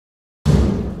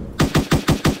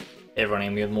Everyone,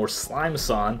 I'm with more Slime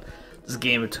Son. This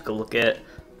game I took a look at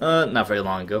not very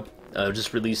long ago.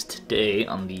 Just released today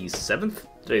on the 7th.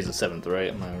 Today's the 7th,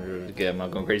 right? I'm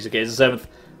not going crazy. Okay, it's the 7th.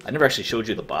 I never actually showed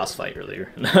you the boss fight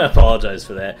earlier. I apologize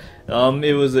for that.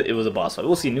 It was a boss fight.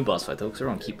 We'll see a new boss fight though, because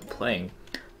everyone keep playing.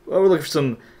 Well, we're looking for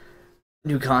some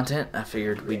new content. I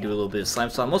figured we'd do a little bit of Slime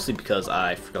Son, mostly because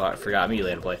I forgot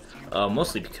immediately how to play.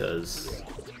 Mostly because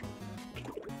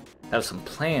I have some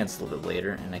plans a little bit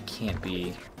later, and I can't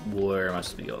be. Where am I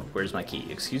supposed to be going? Where's my key?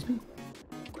 Excuse me?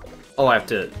 Oh, I have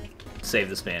to save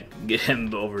this man. Get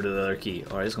him over to the other key.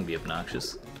 Alright, it's gonna be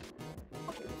obnoxious.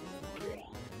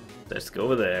 Let's go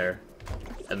over there.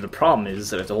 And the problem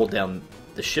is that I have to hold down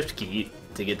the shift key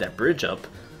to get that bridge up.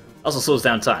 Also slows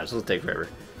down time, so it'll take forever.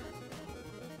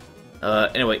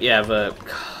 Anyway, yeah,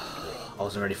 I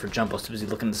wasn't ready for jump. I was too busy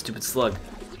looking at the stupid slug.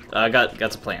 I got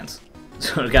some plans.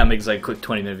 So I gotta make like a quick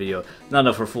 20-minute video. Not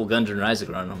enough for a full Gungeon and Isaac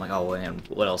run. I'm like, oh man,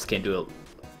 what else? Can't do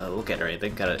a look at it or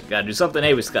anything. Gotta do something.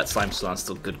 Hey, we got Slime Son.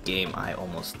 Still a good game. I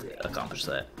almost accomplished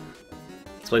that.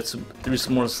 Let's play through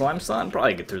some more Slime Son.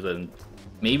 Probably get through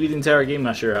maybe the entire game.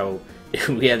 Not sure how if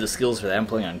we have the skills for that. I'm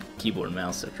playing on keyboard and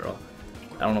mouse after all.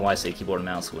 I don't know why I say keyboard and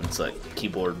mouse when it's like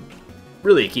keyboard,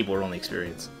 really a keyboard only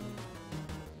experience.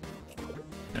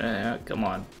 Come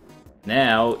on.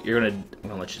 Now I'm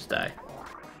gonna let you just die.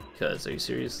 Because, are you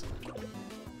serious?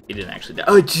 He didn't actually die.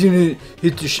 Oh, I didn't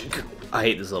hit the I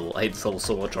hate this level. I hate this level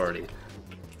so much already.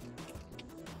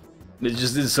 It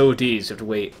just is so tedious. You have to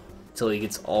wait until he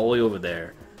gets all the way over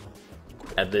there.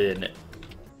 And then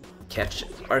catch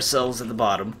ourselves at the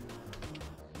bottom.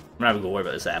 I'm not even gonna worry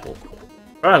about this apple.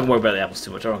 I'm not gonna worry about the apples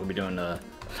too much. I'm not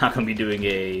gonna be doing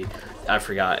a I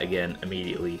forgot again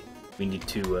immediately. We need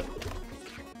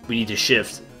to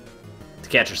shift to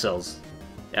catch ourselves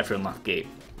after unlock the gate.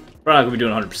 We're not gonna be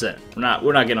doing 100%.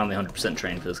 We're not getting on the 100%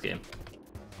 train for this game.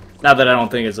 Not that I don't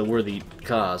think it's a worthy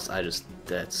cause.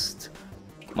 That's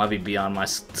might be beyond my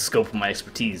scope of my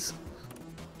expertise.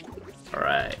 All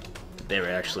right, they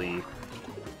actually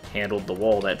handled the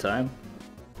wall that time.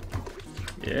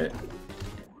 Yeah,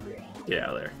 get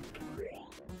out of there.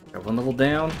 Got one level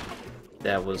down.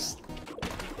 That was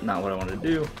not what I wanted to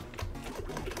do.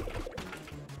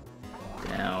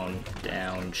 Down,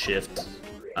 down, shift.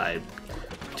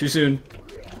 Too soon.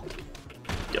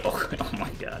 Oh my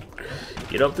god.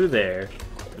 Get up through there.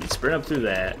 Sprint up through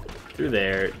that. Through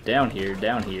there. Down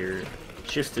here.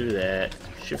 Shift through that.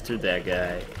 Shift through that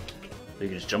guy. We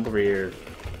can just jump over here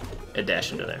and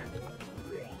dash into there.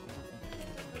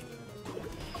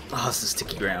 Oh, this is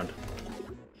sticky ground.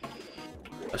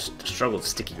 I struggle with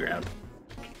sticky ground.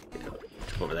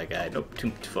 Jump over that guy. Nope, too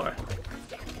far.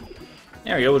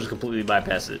 There we go, we'll just completely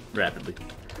bypass it rapidly.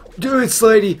 Do it,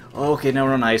 Slidey! Oh, okay, now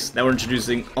we're on ice. Now we're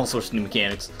introducing all sorts of new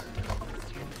mechanics.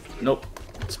 Nope.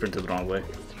 Sprinted the wrong way.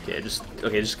 Okay,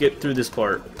 just get through this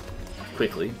part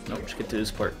quickly. Nope, just get through this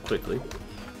part quickly.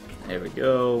 There we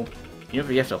go. You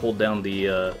have to hold down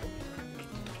the,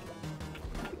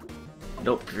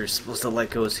 Nope, you're supposed to let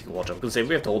go so you can wall jump. I was gonna say,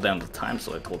 we have to hold down the time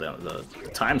slow. Hold down the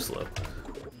time slow.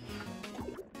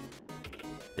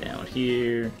 Down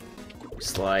here.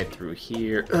 Slide through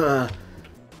here.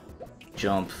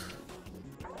 Jump.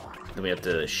 Then we have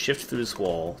to shift through this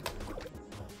wall.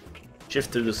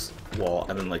 Shift through this wall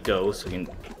and then let go so we can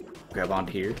grab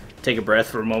onto here. Take a breath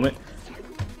for a moment.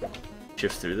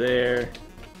 Shift through there.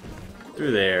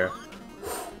 Through there.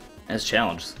 That's a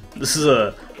challenge. This is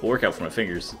a workout for my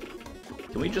fingers.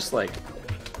 Can we just like...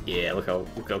 Yeah, look how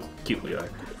cute we are.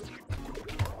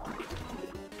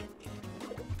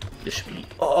 This should be...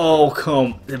 Oh,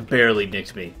 come... It barely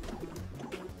nicked me.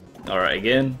 Alright,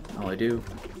 again, all I do,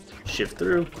 shift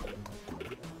through.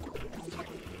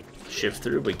 Shift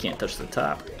through, but you can't touch the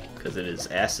top, because it is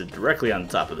acid directly on the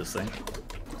top of this thing.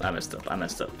 I messed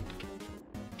up.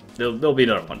 There'll be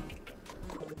another one.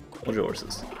 Hold your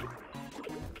horses.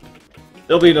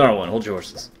 There'll be another one, hold your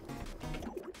horses.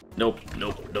 Nope,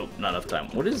 not enough time.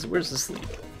 Where's this lead?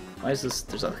 Why is this...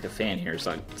 There's like a fan here, it's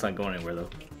not going anywhere though.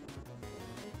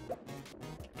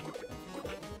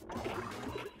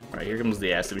 Alright, here comes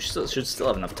the acid. We should still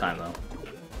have enough time, though.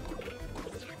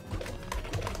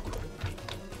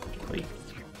 Wait.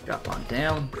 Drop on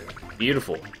down.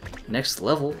 Beautiful. Next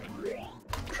level.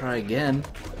 Try again.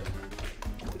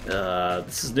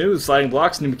 This is new. Sliding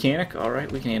blocks, new mechanic.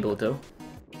 Alright, we can handle it, though.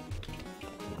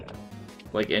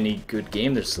 Like any good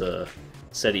game, there's a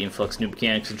steady influx new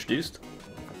mechanics introduced.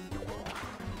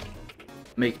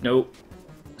 Make note,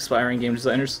 aspiring game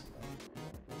designers.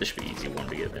 This should be easy one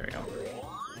to get. There we go.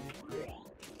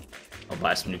 I'll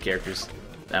buy some new characters.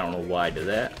 I don't know why I did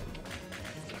that.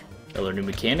 Another new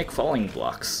mechanic, falling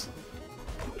blocks.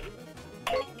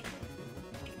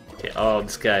 Okay, Oh,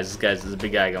 this is a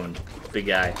big guy coming. Big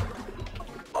guy.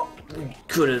 Oh, we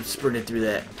could have sprinted through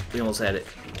that. We almost had it.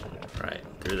 Right,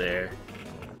 through there.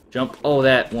 Jump. Oh,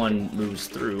 that one moves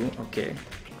through. Okay.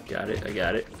 Got it, I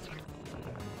got it.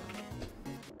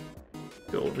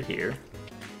 Go over here.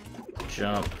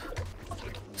 Jump.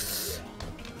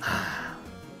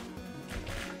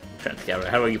 Trying to think out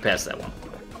how do I get past that one?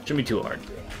 Shouldn't be too hard.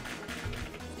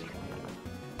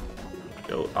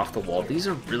 Go off the wall. These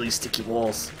are really sticky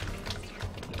walls.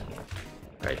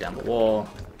 Right down the wall.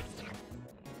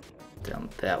 Down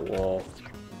that wall.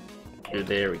 Through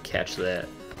there, we catch that.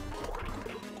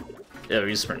 Yeah,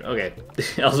 we just sprint. Okay.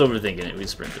 I was overthinking it. We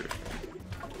sprint through.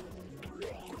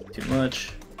 Too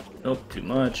much. Nope, too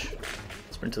much.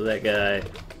 Sprint to that guy.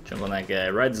 Jump on that guy.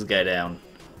 Ride this guy down.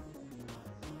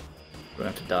 We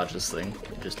don't have to dodge this thing.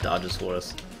 It just dodges for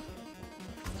us.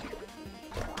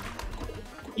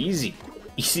 Easy.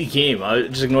 Easy game. I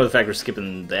just ignore the fact we're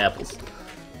skipping the apples.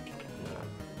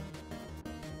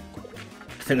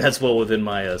 I think that's well within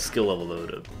my skill level, though,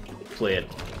 to play it,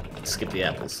 skip the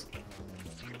apples.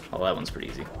 Oh, that one's pretty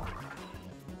easy.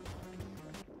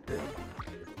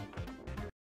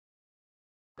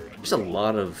 There's a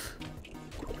lot of...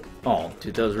 Oh,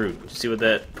 dude, that was rude. Did you see what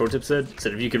that pro tip said? It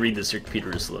said if you could read this, your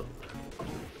computer is slow.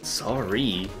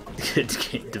 Sorry,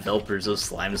 developers of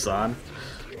Slime-san.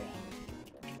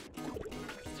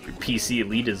 Your PC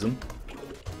elitism.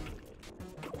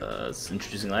 It's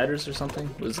introducing ladders or something?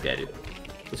 What does this guy do?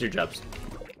 What's your jobs?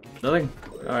 Nothing?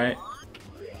 Alright.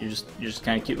 You're just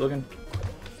kinda cute looking?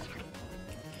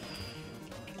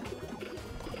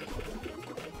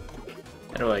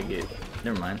 How do I get...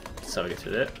 Never mind. That's how I get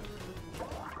through that.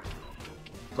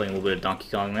 Playing a little bit of Donkey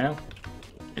Kong now.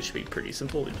 It should be pretty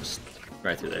simple. We just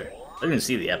right through there. I didn't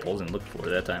see the apples and look for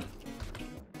it that time.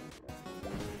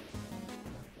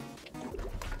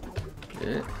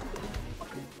 Yeah.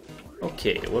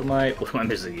 Okay, what am I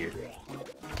missing here?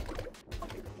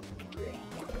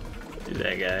 Do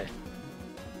that guy.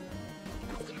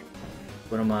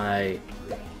 What am I?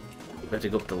 We have to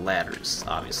go up the ladders,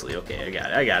 obviously. Okay, I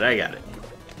got it.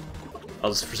 I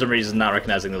was for some reason not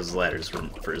recognizing those as ladders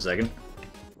for a second.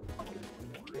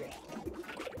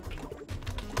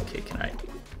 Okay, can I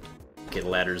get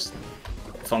ladders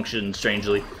function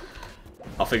strangely?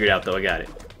 I'll figure it out though. I got it.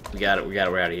 We got it. We're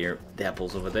out of here. The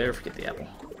apple's over there. Forget the apple.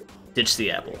 Ditch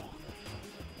the apple.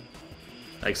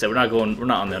 Like I said, we're not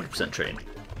on the 100% train.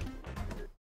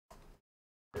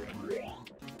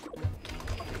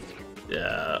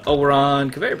 Oh, we're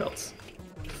on conveyor belts.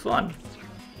 Fun.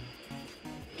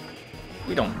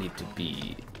 We don't need to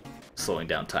be slowing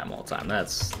down time all the time.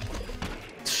 That's...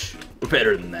 We're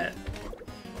better than that.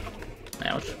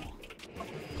 Ouch.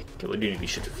 Okay, we do need to be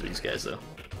shifted for these guys, though.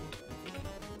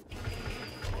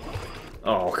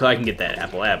 Oh, I can get that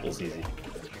apple. Apple's easy.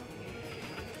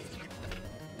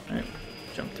 Alright,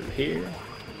 jump through here.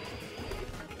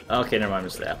 Okay, never mind,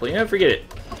 Mr. Apple. You know, forget it.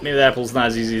 Maybe the apple's not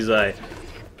as easy as I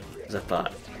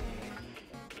thought.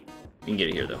 You can get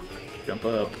it here, though. Jump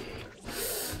up.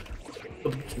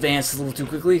 Advanced a little too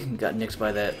quickly. Got nicked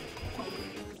by that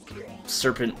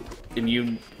serpent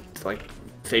immune, like,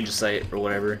 phagocyte or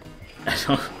whatever.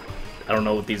 I don't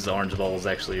know what these orange balls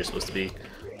actually are supposed to be.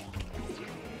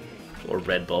 Or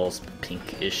red balls,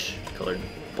 pinkish colored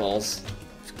balls.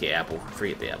 Okay, apple.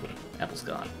 Forget the apple. Apple's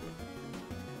gone.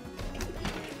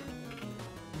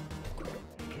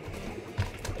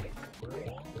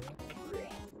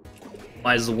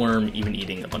 Why is the worm even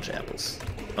eating a bunch of apples?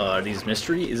 Are these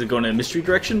mystery? Is it going in a mystery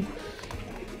direction?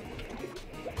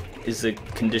 Is the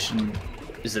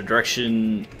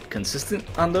direction consistent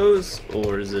on those?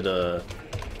 Or is it does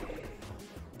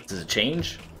it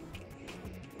change?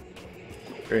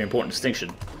 Very important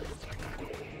distinction.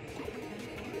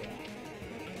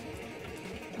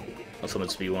 Also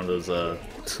must be one of those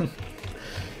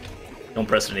don't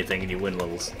press anything and you win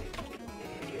levels.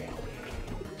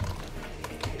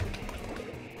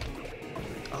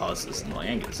 Oh, this is annoying.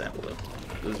 I can get this apple though.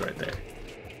 It was right there.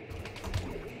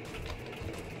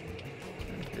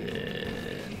 And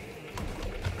then...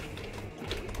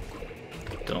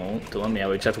 Don't let me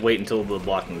out. We just have to wait until the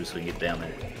block moves so we can get down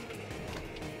there.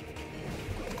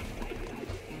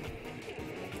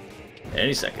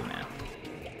 Any second now.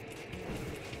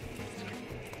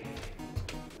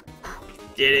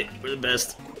 Did it! We're the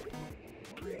best.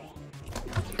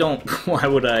 Don't. Why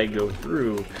would I go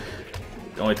through?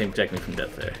 The only thing protecting me from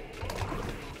death there.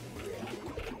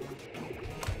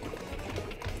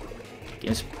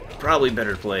 Game's probably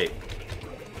better to play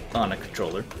on a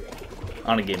controller,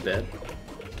 on a gamepad.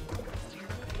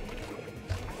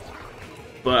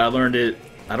 But I learned it.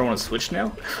 I don't want to switch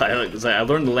now. I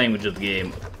learned the language of the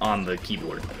game on the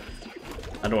keyboard.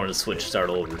 I don't want to switch, start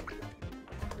over.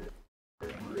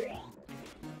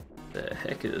 The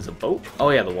heck is a boat? Oh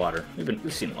yeah, the water.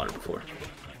 We've seen water before.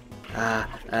 I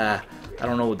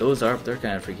don't know what those are, but they're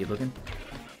kind of freaky looking.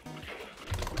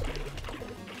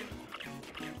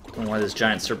 Don't know why this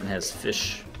giant serpent has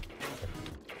fish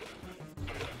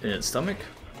in its stomach,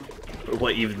 or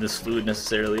what even this fluid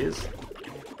necessarily is.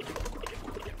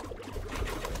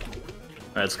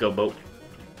 Alright, let's go, boat.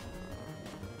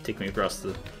 Take me across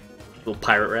the little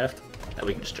pirate raft. That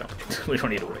we can just jump. We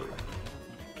don't need to wait.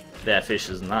 That fish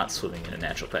is not swimming in a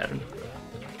natural pattern,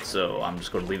 so I'm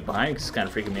just going to leave it behind because it's kind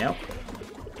of freaking me out.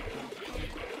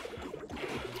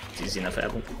 It's easy enough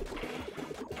apple.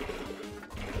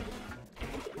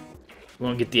 We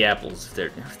won't get the apples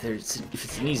if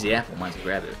it's an easy apple. Might as well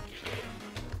grab it.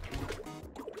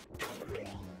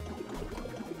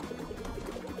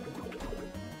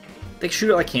 They shoot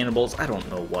it like cannonballs. I don't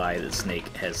know why the snake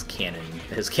has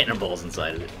cannonballs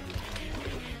inside of it.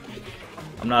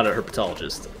 I'm not a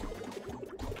herpetologist.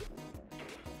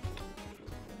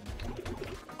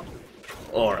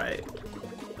 Alright.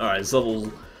 Alright, this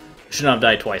level should not have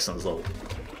died twice on this level.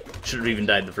 Should have even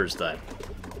died the first time.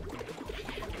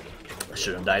 I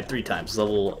should have died 3 times. This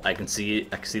level, I can see it.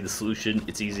 I can see the solution.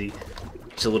 It's easy.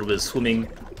 Just a little bit of swimming.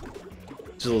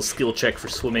 Just a little skill check for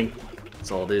swimming.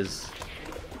 That's all it is.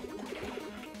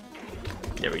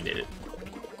 There, we did it.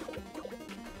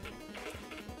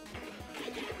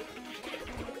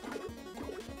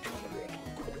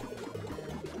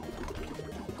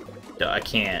 No, I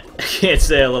can't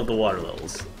say I love the water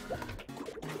levels.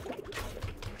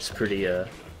 It's pretty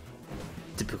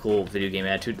typical video game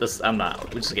attitude. We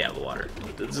just get out of the water.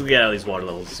 Let's get out of these water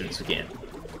levels as soon as we can.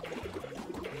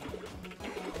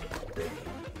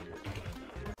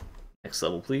 Next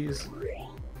level, please.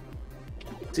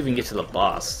 Let's see if we can get to the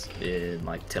boss in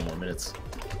like 10 more minutes.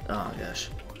 Oh gosh.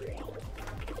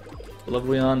 What level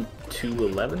are we on?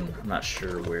 211? I'm not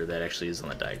sure where that actually is on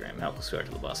the diagram. How close we are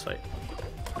to the boss fight.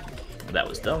 That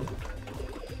was dumb.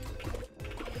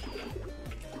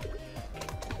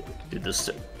 Dude, this...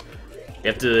 You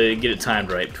have to get it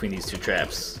timed right between these 2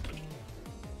 traps.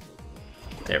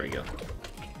 There we go.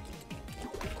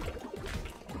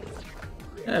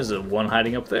 There's a one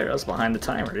hiding up there. I was behind the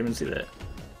timer. Didn't even see that.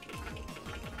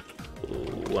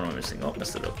 Ooh, what am I missing? Oh,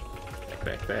 messed it up. Back,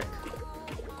 back, back.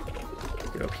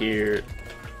 Get up here.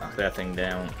 Knock that thing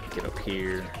down. Get up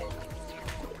here.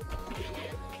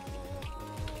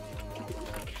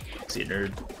 See,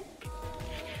 nerd.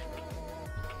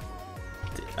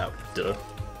 Oh, duh.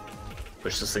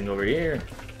 Push this thing over here.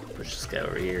 Push this guy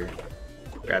over here.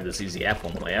 Grab this easy apple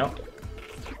on the way out.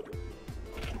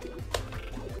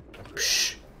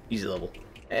 Psh, easy level.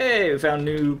 Hey, we found a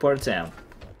new part of town.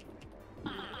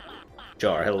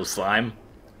 Jar, hello slime.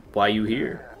 Why you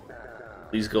here?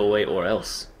 Please go away or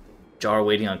else. Jar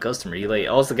waiting on customer. He late.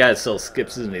 Oh, it's the guy that sells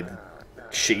skips, isn't he?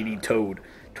 Shady toad.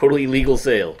 Totally illegal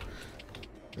sale.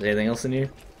 Is there anything else in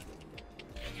here?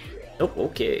 Nope,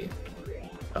 okay.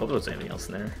 I hope there's anything else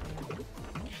in there.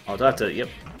 I'll have to, yep.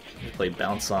 Play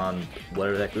bounce on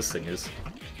whatever the heck this thing is.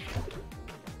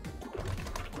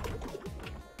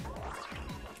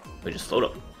 We just float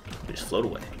up. We just float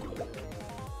away.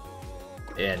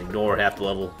 And ignore half the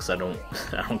level because I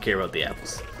don't care about the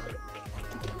apples.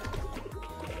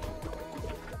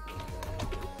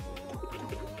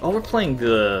 Oh, we're playing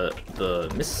the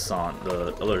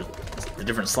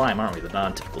different slime, aren't we? The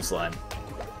non-typical slime.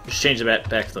 Just change it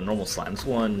back to the normal slime. This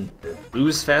one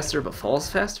moves faster but falls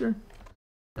faster.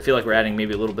 I feel like we're adding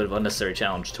maybe a little bit of unnecessary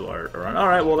challenge to our run.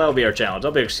 Alright, well that'll be our challenge.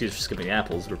 That'll be our excuse for skipping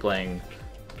apples. We're playing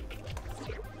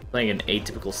an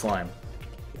atypical slime.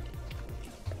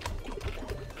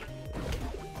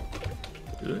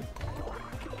 Good.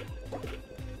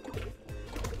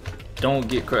 Don't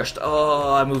get crushed.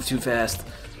 Oh, I moved too fast.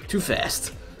 Too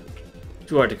fast.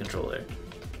 Too hard to control there.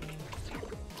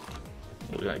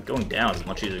 Going down is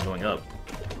much easier than going up.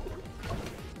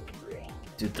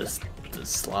 Dude, the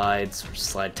slide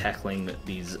tackling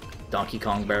these Donkey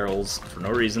Kong barrels for no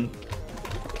reason.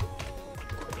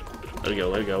 Let it go,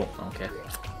 let it go. Okay.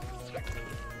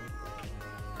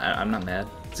 I'm not mad.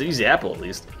 It's an easy apple, at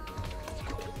least.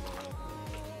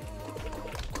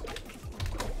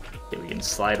 Okay, we can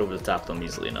slide over the top of them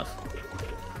easily enough.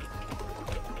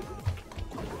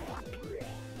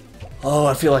 Oh,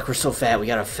 I feel like we're so fat. We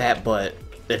got a fat butt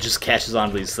that just catches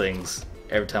onto these things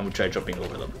every time we try jumping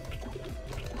over them.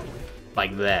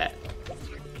 Like that.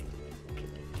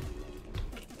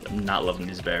 I'm not loving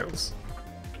these barrels.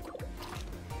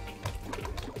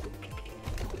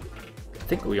 I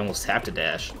think we almost have to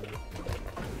dash.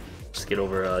 Just get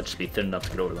over, just be thin enough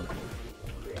to get over them.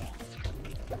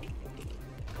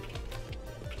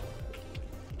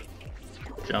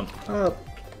 Jump up,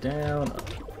 down, up.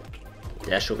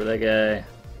 Dash over that guy.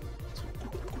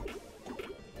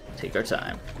 Take our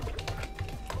time.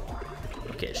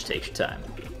 Okay, just take your time.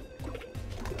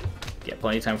 Got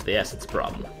plenty of time for the acid's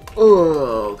problem.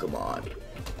 Oh, come on.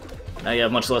 Now you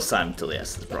have much less time until the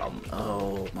acid's problem.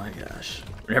 Oh my gosh.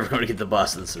 We're never going to get the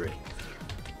boss of this ring.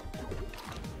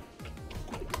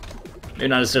 Maybe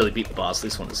not necessarily beat the boss, at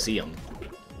least want to see him.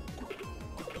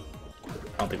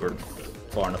 I don't think we're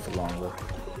far enough along though.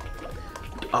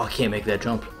 Oh, I can't make that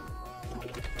jump.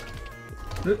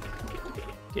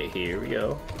 Okay, here we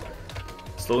go.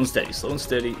 Slow and steady, slow and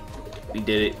steady. We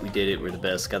did it, we did it, we're the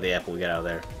best. Got the apple, we got out of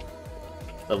there.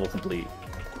 Level complete.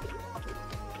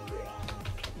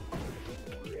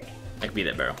 I can beat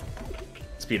that barrel.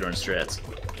 Speedrun strats.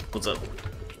 What's up?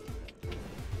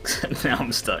 Now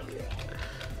I'm stuck.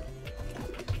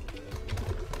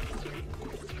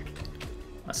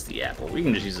 That's the apple. We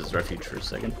can just use it as refuge for a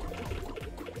second.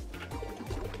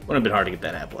 Wouldn't have been hard to get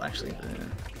that apple, actually.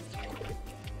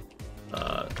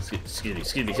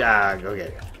 Excuse me. Ah,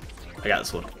 okay. I got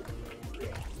this one.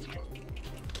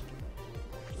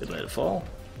 Didn't let it fall.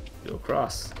 Go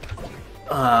across.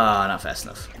 Ah, not fast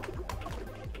enough.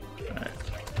 Alright.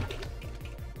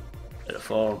 Let it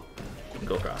fall. And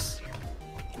go across.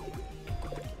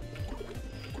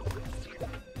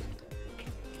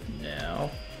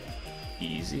 Now.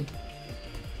 Easy.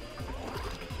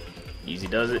 Easy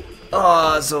does it.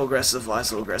 Oh, so aggressive. Why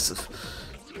so aggressive?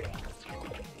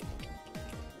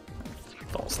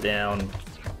 Falls down.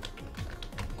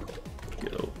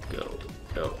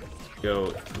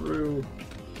 Go through.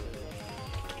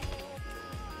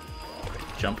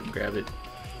 Jump and grab it.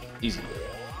 Easy.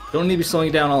 Don't need to be slowing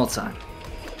it down all the time.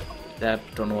 That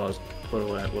don't know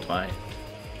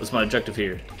what's my objective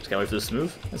here. Just gotta wait for this to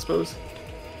move, I suppose.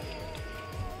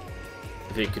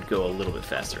 If it could go a little bit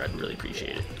faster, I'd really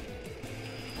appreciate it.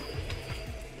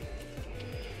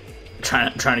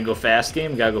 Trying to go fast,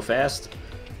 game. Gotta go fast.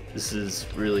 This is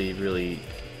really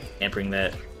hampering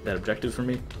that objective for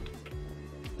me.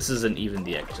 This isn't even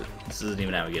the exit. This isn't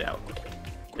even how we get out.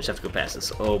 I just have to go past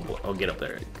this. Oh boy. Oh, get up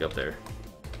there. Get up there.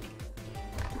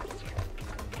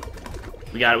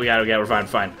 We got it. We're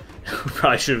fine. We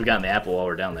probably should have gotten the apple while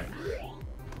we're down there.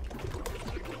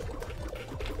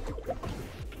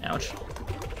 Ouch.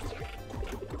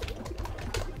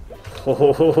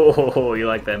 Oh, you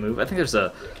like that move? I think there's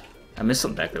a... I missed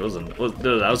something back there.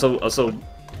 I was so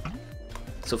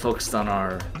focused on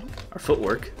our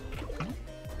footwork.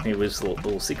 Maybe it was a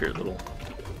little secret, little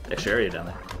extra area down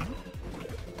there.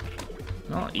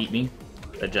 Oh, eat me.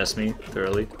 Digest me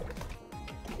thoroughly.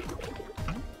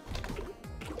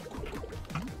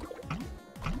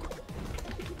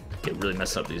 Get really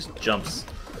messed up these jumps.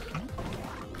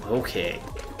 Okay.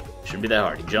 Shouldn't be that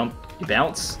hard. You jump, you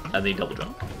bounce, and then you double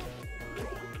jump.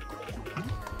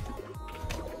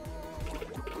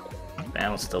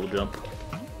 Bounce, double jump.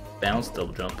 Bounce,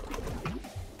 double jump.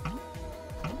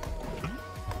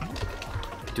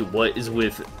 Dude, what is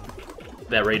with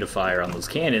that rate of fire on those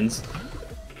cannons?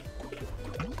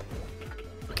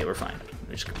 Okay, we're fine.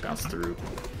 We're just gonna bounce through.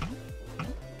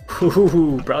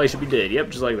 Ooh, probably should be dead. Yep,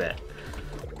 just like that.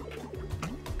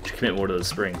 Should commit more to those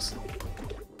springs.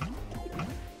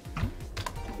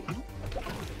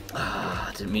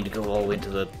 Ah, didn't mean to go all the way into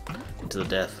the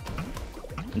death.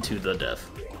 Into the death.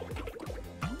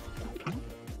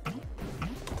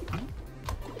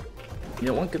 You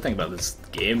know, one good thing about this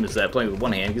game is that playing with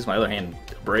one hand gives my other hand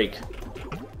a break.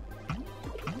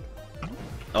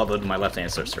 Although my left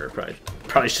hand starts to hurt.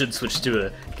 Probably should switch to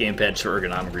a gamepad for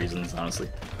ergonomic reasons, honestly.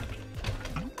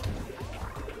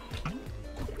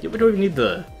 Yeah, we don't even need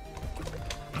the...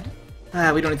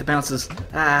 Ah, we don't need the bounces.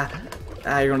 Ah,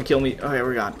 you're gonna kill me. Okay,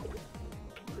 we're gone.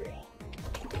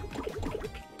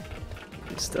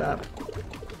 Stop.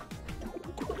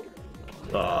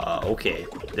 Okay.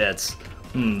 That's...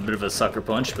 bit of a sucker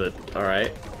punch, but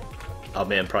alright. Oh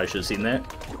man, probably should have seen that.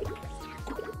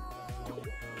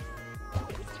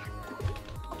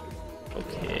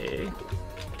 Okay.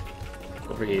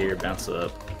 Over here, bounce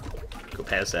up. Go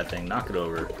past that thing, knock it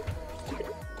over.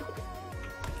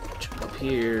 Jump up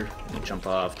here, jump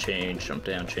off, change, jump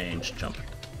down, change, jump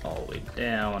all the way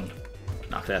down.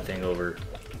 Knock that thing over.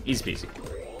 Easy peasy.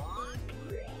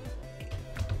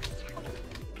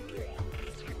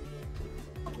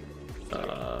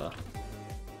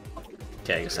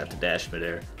 Okay, I guess I have to dash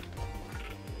midair.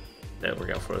 That'll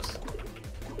work out for us.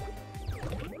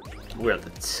 We're at the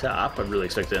top. I really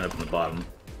expect to end up in the bottom.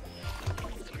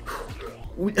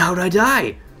 How'd I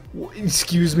die?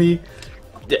 Excuse me?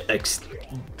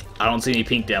 I don't see any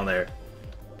pink down there.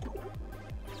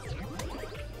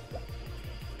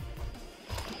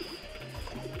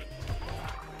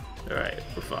 Alright,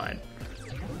 we're fine.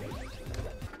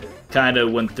 Kinda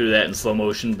went through that in slow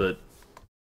motion, but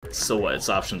so what? It's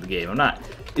option of the game. I'm not.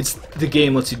 It's the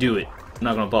game lets you do it. I'm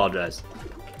not gonna apologize.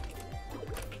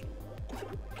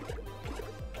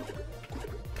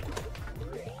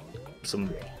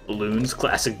 Some balloons,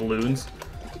 classic balloons.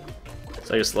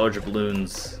 So I guess larger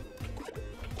balloons.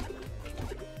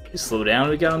 They slow down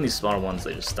when we got them. These smaller ones,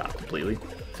 they just stop completely.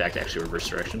 In fact, actually reverse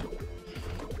direction.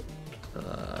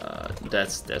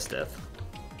 That's death.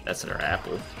 That's our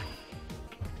apple.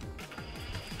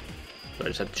 So I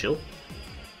just have to chill.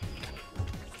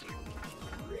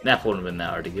 An apple would have been that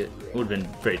hard to get. It would have been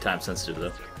very time sensitive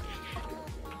though.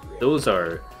 Those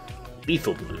are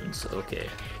lethal balloons. Okay,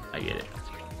 I get it.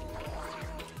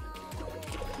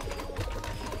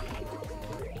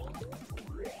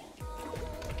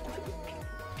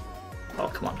 Oh,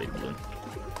 come on, big balloon.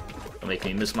 Don't make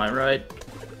me miss my ride.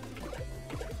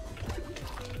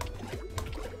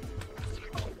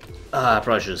 I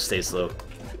probably should have stayed slow.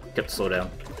 Kept the slow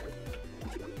down.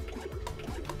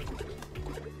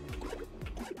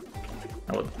 I don't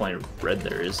know what the point of red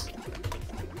there is.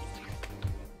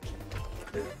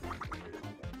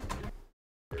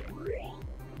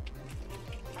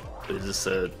 What is this?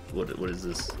 What is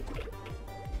this?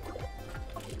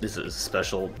 This is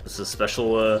special. This is a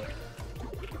special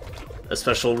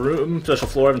room, special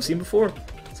floor I haven't seen before.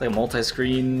 It's like a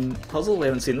multi-screen puzzle. We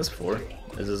haven't seen this before.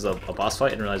 Is this a boss fight?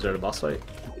 I didn't realize we had a boss fight.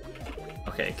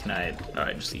 Okay, can I? All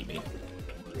right, just eat me.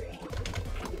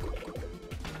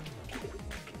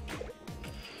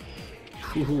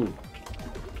 Woohoo!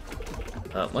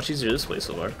 Much easier this way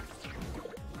so far.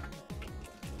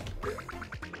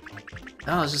 Oh,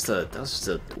 that was just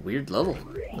a weird level.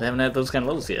 We haven't had those kind of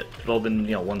levels yet. They've all been,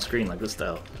 you know, one screen like this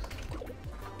style.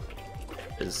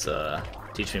 Is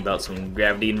teach me about some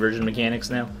gravity inversion mechanics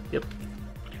now. Yep.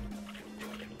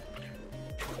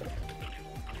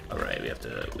 All right, we have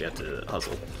to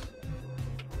hustle.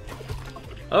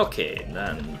 Okay,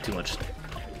 then too much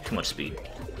speed.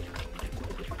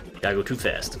 Gotta go too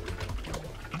fast.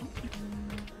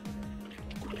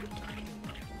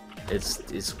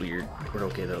 It's weird. We're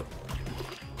okay though.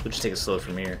 We'll just take it slow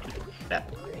from here.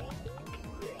 That.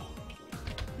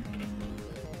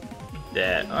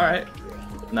 That. All right.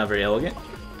 Not very elegant.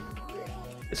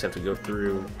 Just have to go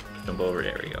through, jump over.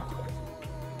 There we go.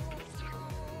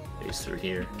 Face through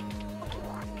here.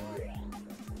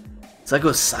 So I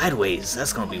go sideways.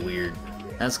 That's gonna be weird.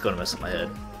 That's gonna mess up my head.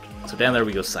 So down there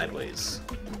we go sideways.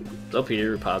 So up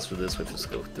here, pause for this. We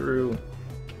just go through.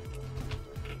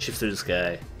 Shift through this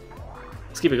guy.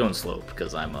 Let's keep it going slow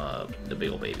because I'm the big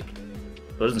old baby.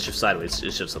 But it doesn't shift sideways.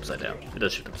 It shifts upside down. It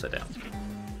does shift upside down.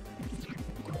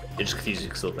 It just confuses you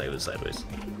because it looks like it was sideways.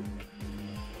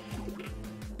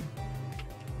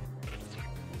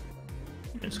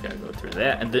 Just gotta go through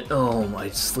that, and then oh, I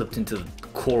slipped into the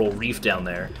coral reef down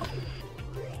there.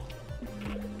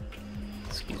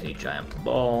 Excuse me, giant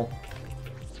ball.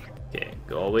 Okay,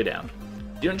 go all the way down.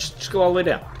 You don't just go all the way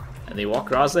down, and then you walk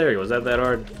across there. Was that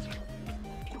hard?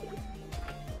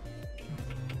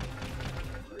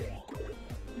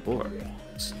 Or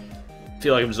I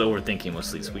feel like I'm just overthinking most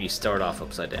of these. We start off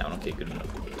upside down. Okay, good enough.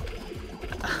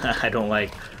 I don't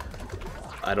like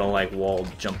wall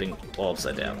jumping wall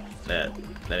upside down. That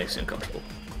makes me uncomfortable.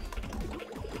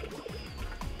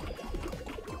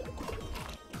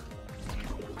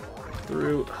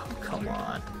 Through. Oh, come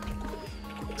on.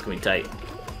 It's gonna be tight.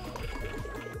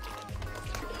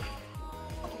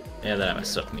 And then I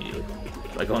messed up immediately.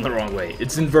 Like going the wrong way.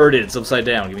 It's inverted. It's upside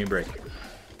down. Give me a break.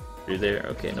 Through there.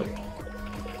 Okay, nope.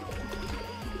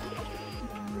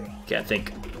 Okay, I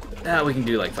think we can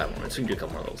do like 5 more minutes. We can do a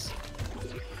couple more of those.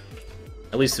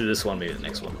 At least through this one, maybe the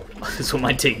next one. This one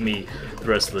might take me the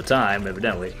rest of the time,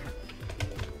 evidently.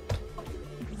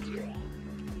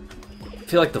 I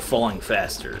feel like the falling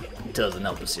faster doesn't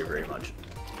help us here very much.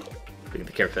 Being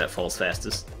the character that falls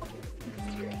fastest.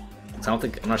 So I'm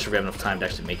not sure if we have enough time to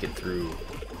actually make it through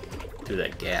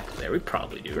that gap there. We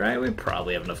probably do, right? We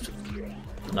probably have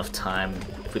enough time.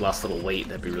 If we lost a little weight,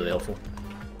 that'd be really helpful.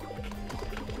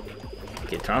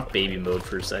 Okay, turn off baby mode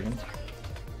for a second.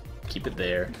 Keep it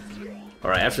there.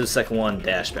 Alright, after the second one,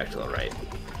 dash back to the right.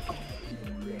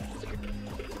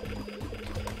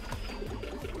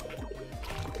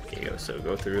 There you go, so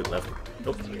go through left.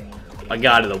 Nope. I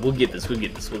got it though. We'll get this, we'll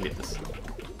get this, we'll get this.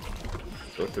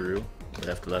 Go through.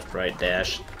 Left, right,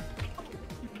 dash.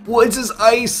 What is this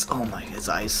ice? Oh my, it's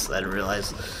ice. I didn't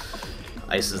realize.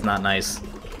 Ice is not nice.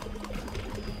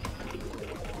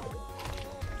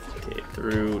 Okay,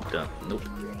 through. Done. Nope.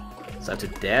 So I have to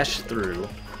dash through,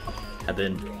 and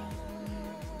then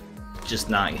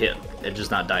just not hit. And just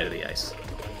not die to the ice.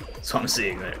 That's what I'm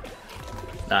seeing there.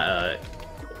 Not,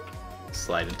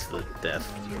 slide into the death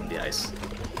from the ice.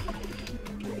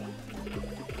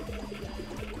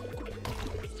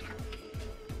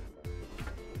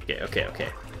 Okay.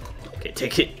 Okay,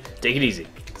 take it easy.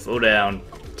 Slow down,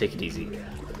 take it easy.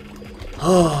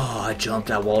 Oh, I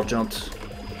jumped, I wall jumped.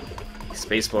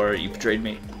 Spacebar, you betrayed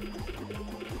me.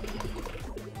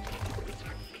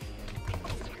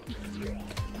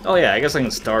 Oh yeah, I guess I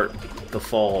can start the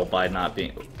fall by not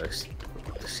being...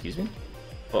 Excuse me?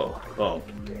 Oh.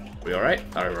 We alright?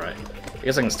 Alright. I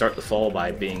guess I can start the fall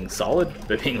by being solid,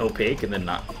 by being opaque, and then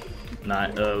not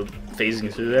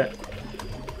phasing through that.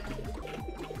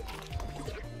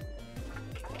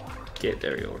 Okay,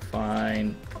 there we go, we're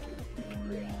fine.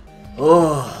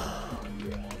 Oh.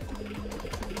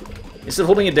 Instead of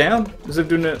holding it down, instead of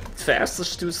doing it fast, let's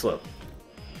just do it slow.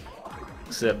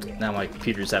 Except now my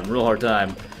computer's having a real hard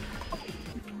time.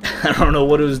 I don't know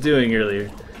what it was doing earlier.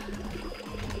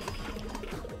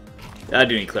 I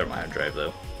do need to clear my hard drive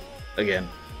though. Again.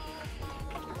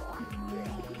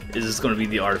 Is this going to be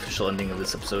the artificial ending of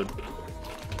this episode?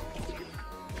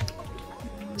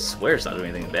 I swear it's not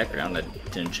doing anything in the background. I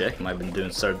didn't check. I might have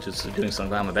been started doing something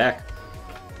behind my back.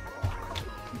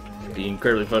 It'd be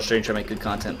incredibly frustrating trying to make good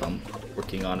content, but I'm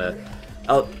working on a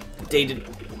outdated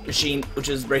machine which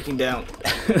is breaking down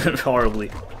horribly.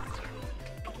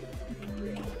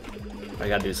 What I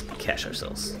gotta do is catch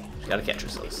ourselves. We gotta catch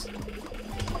ourselves.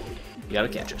 We gotta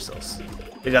catch ourselves.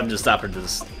 We gotta just stop her to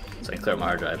this so I can clear up my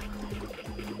hard drive.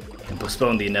 And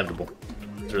postpone the inevitable.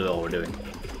 That's really all we're doing.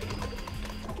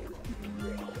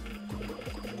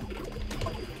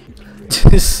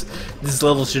 This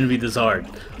level shouldn't be this hard.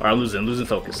 Alright, I'm losing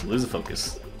focus. Just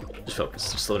focus.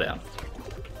 Just slow down.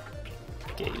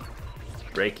 Okay.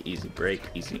 Break, easy, break,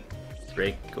 easy.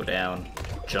 Break, go down.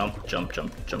 Jump.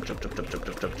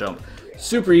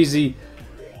 Super easy.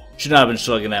 Should not have been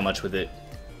struggling that much with it.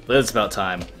 But it's about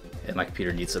time. And my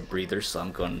computer needs a breather, so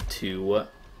I'm going to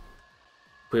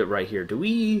quit right here. Do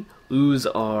we lose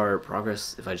our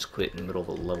progress if I just quit in the middle of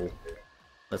a level?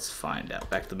 Let's find out.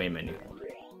 Back to the main menu.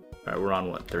 Alright, we're on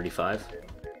what, 35?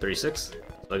 36?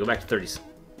 So I go back to 30.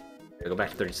 I go back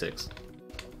to 36.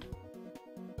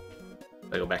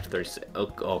 I go back to 36.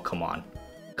 Oh, come on.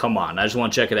 Come on, I just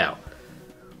want to check it out.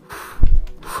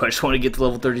 I just want to get to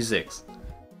level 36.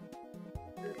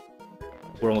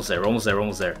 We're almost there, we're almost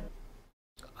there.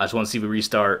 I just want to see if we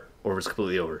restart or if it's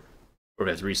completely over. Or if we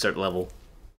have to restart the level.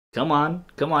 Come on,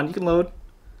 you can load.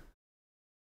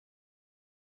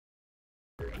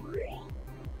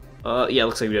 Yeah,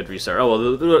 looks like we have to restart. Oh,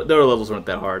 well, the other levels weren't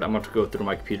that hard. I'm going to have to go through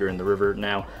my computer in the river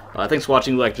now. Thanks for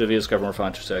watching. Like the video, subscribe for more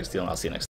fun. And I'll see you next time.